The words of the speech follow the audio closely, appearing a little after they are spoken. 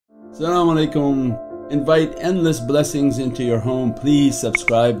As-salamu alaykum. Invite endless blessings into your home. Please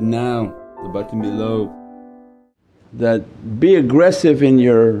subscribe now, the button below. That be aggressive in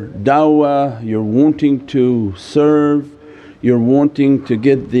your da'wah, you're wanting to serve, you're wanting to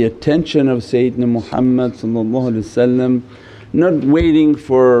get the attention of Sayyidina Muhammad, not waiting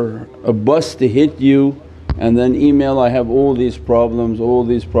for a bus to hit you and then email, I have all these problems, all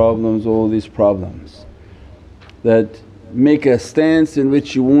these problems, all these problems. That make a stance in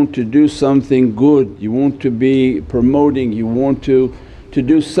which you want to do something good, you want to be promoting, you want to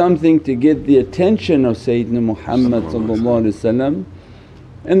do something to get the attention of Sayyidina Muhammad.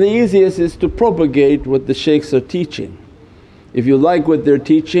 And the easiest is to propagate what the shaykhs are teaching. If you like what they're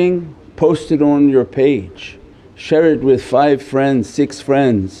teaching, post it on your page, share it with 5 friends, 6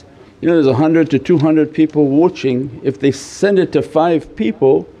 friends. You know there's 100 to 200 people watching, if they send it to 5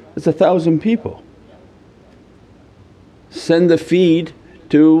 people it's 1,000 people. Send the feed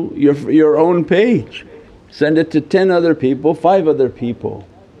to your own page, send it to 10 other people, 5 other people.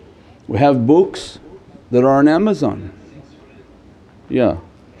 We have books that are on Amazon. Yeah.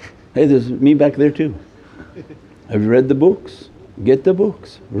 Hey, there's me back there too. Have you read the books? Get the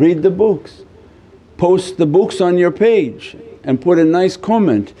books, read the books, post the books on your page and put a nice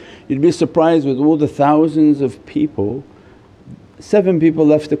comment. You'd be surprised with all the thousands of people, 7 people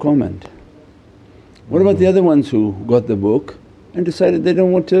left a comment. What about the other ones who got the book and decided they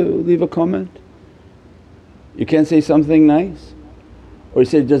don't want to leave a comment? You can't say something nice? Or you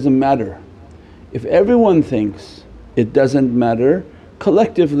say, it doesn't matter. If everyone thinks it doesn't matter,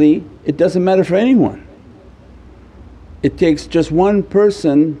 collectively it doesn't matter for anyone. It takes just one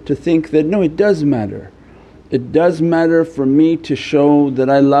person to think that, no, it does matter. It does matter for me to show that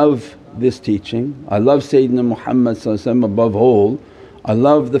I love this teaching, I love Sayyidina Muhammad above all. I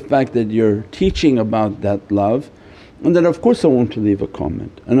love the fact that you're teaching about that love, and then of course I want to leave a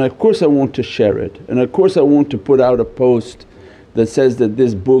comment, and of course I want to share it, and of course I want to put out a post that says that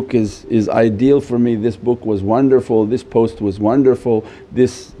this book is ideal for me, this book was wonderful, this post was wonderful,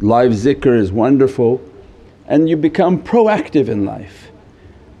 this live zikr is wonderful. And you become proactive in life.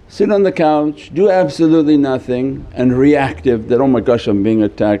 Sit on the couch, do absolutely nothing and reactive that, oh my gosh I'm being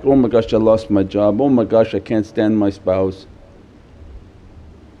attacked, oh my gosh I lost my job, oh my gosh I can't stand my spouse.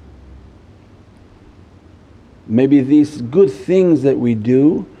 Maybe these good things that we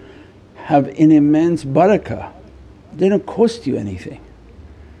do have an immense barakah, they don't cost you anything.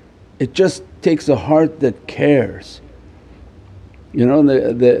 It just takes a heart that cares. You know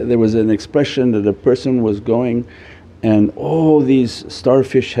there was an expression that a person was going and all these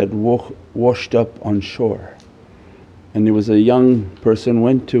starfish had washed up on shore, and there was a young person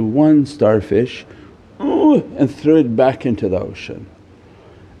went to one starfish and threw it back into the ocean.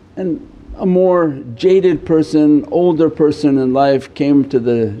 And a more jaded person, older person in life came to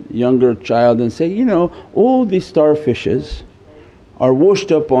the younger child and say, you know, all these starfishes are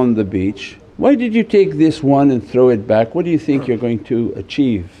washed up on the beach, why did you take this one and throw it back? What do you think you're going to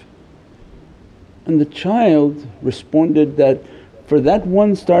achieve? And the child responded that, for that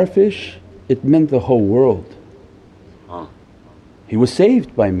one starfish it meant the whole world. He was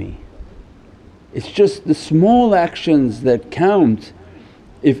saved by me. It's just the small actions that count.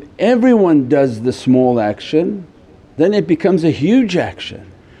 If everyone does the small action then it becomes a huge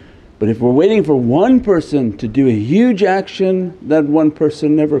action. But if we're waiting for one person to do a huge action, that one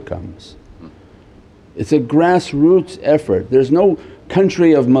person never comes. It's a grassroots effort. There's no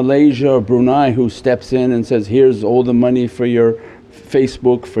country of Malaysia or Brunei who steps in and says, here's all the money for your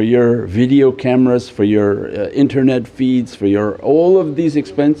Facebook, for your video cameras, for your internet feeds, for your all of these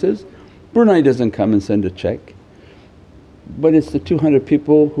expenses. Brunei doesn't come and send a check. But it's the 200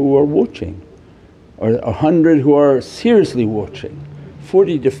 people who are watching, or 100 who are seriously watching,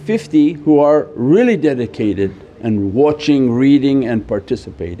 40 to 50 who are really dedicated and watching, reading and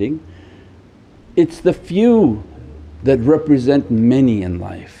participating. It's the few that represent many in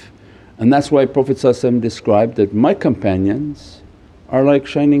life, and that's why Prophet described that, my companions are like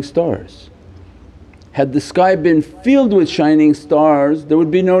shining stars. Had the sky been filled with shining stars there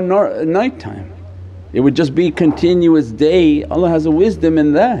would be no night time, it would just be continuous day. Allah has a wisdom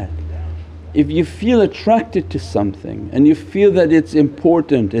in that. If you feel attracted to something and you feel that it's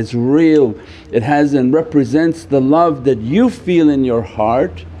important, it's real, it has and represents the love that you feel in your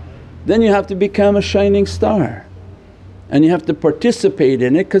heart, then you have to become a shining star and you have to participate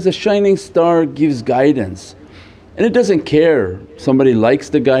in it, because a shining star gives guidance and it doesn't care somebody likes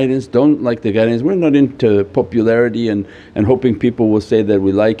the guidance, don't like the guidance. We're not into popularity and hoping people will say that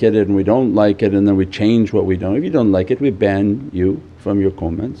we like it and we don't like it and then we change what we don't. If you don't like it we ban you from your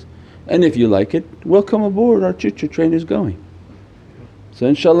comments, and if you like it, welcome aboard, our choo-choo train is going. So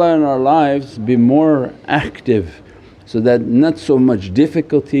inshaAllah in our lives be more active so that not so much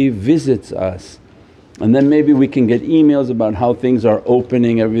difficulty visits us. And then maybe we can get emails about how things are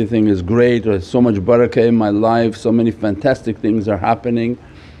opening, everything is great, or so much barakah in my life, so many fantastic things are happening.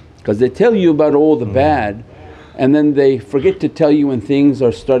 Because they tell you about all the bad and then they forget to tell you when things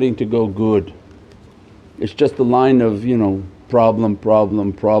are starting to go good. It's just a line of problem,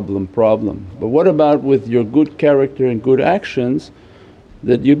 problem, problem, problem. But what about with your good character and good actions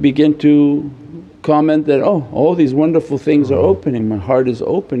that you begin to comment that, oh, all these wonderful things are opening, my heart is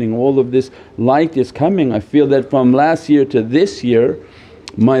opening, all of this light is coming. I feel that from last year to this year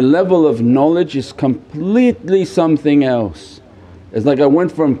my level of knowledge is completely something else. It's like I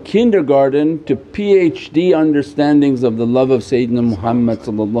went from kindergarten to PhD understandings of the love of Sayyidina Muhammad,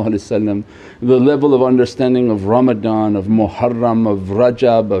 the level of understanding of Ramadan, of Muharram, of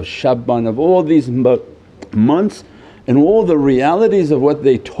Rajab, of Shaban, of all these months and all the realities of what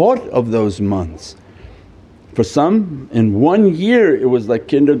they taught of those months. For some in 1 year it was like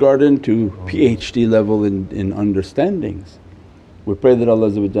kindergarten to PhD level in understandings. We pray that Allah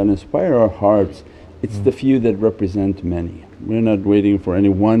inspire our hearts. It's the few that represent many. We're not waiting for any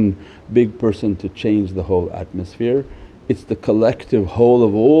one big person to change the whole atmosphere. It's the collective whole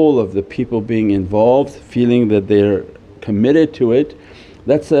of all of the people being involved, feeling that they're committed to it.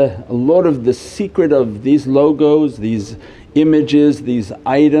 That's a lot of the secret of these logos, these images, these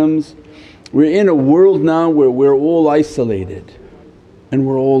items. We're in a world now where we're all isolated and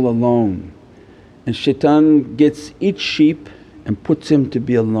we're all alone, and shaitan gets each sheep and puts him to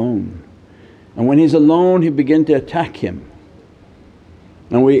be alone, and when he's alone he begin to attack him.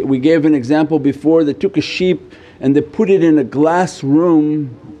 And we gave an example before, they took a sheep and they put it in a glass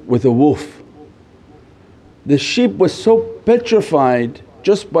room with a wolf. The sheep was so petrified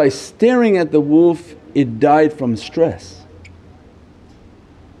just by staring at the wolf it died from stress.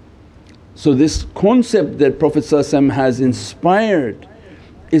 So this concept that Prophet has inspired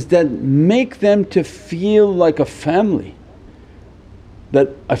is that make them to feel like a family, that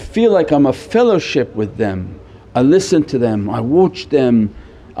I feel like I'm a fellowship with them. I listen to them, I watch them,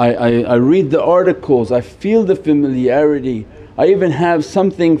 I read the articles, I feel the familiarity. I even have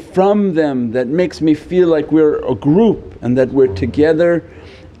something from them that makes me feel like we're a group and that we're together,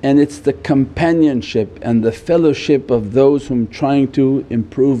 and it's the companionship and the fellowship of those whom trying to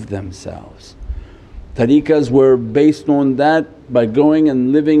improve themselves. Tariqas were based on that, by going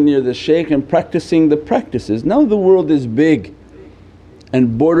and living near the shaykh and practicing the practices. Now the world is big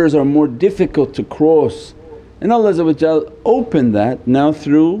and borders are more difficult to cross, and Allah opened that now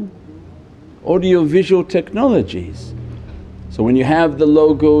through audio visual technologies. So when you have the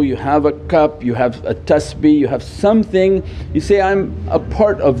logo, you have a cup, you have a tasbih, you have something, you say, I'm a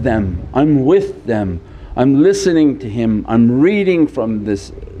part of them, I'm with them, I'm listening to him, I'm reading from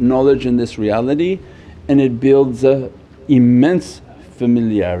this knowledge and this reality, and it builds a immense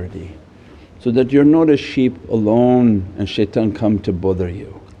familiarity so that you're not a sheep alone and shaitan come to bother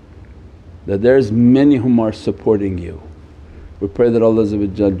you, that there's many whom are supporting you. We pray that Allah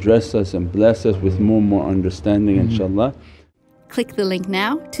dress us and bless us with more and more understanding inshaAllah. Click the link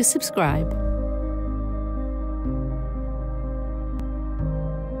now to subscribe.